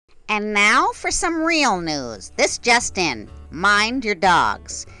And now for some real news. This just in. Mind your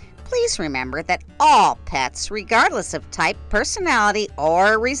dogs. Please remember that all pets, regardless of type, personality,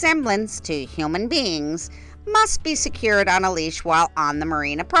 or resemblance to human beings, must be secured on a leash while on the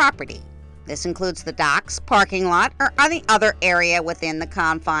marina property. This includes the docks, parking lot, or any other area within the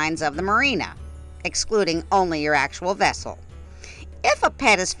confines of the marina, excluding only your actual vessel. If a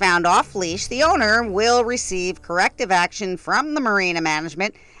pet is found off-leash, the owner will receive corrective action from the marina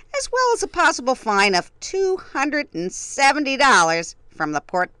management, as well as a possible fine of $270 from the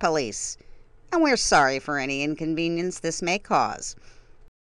port police. And we're sorry for any inconvenience this may cause.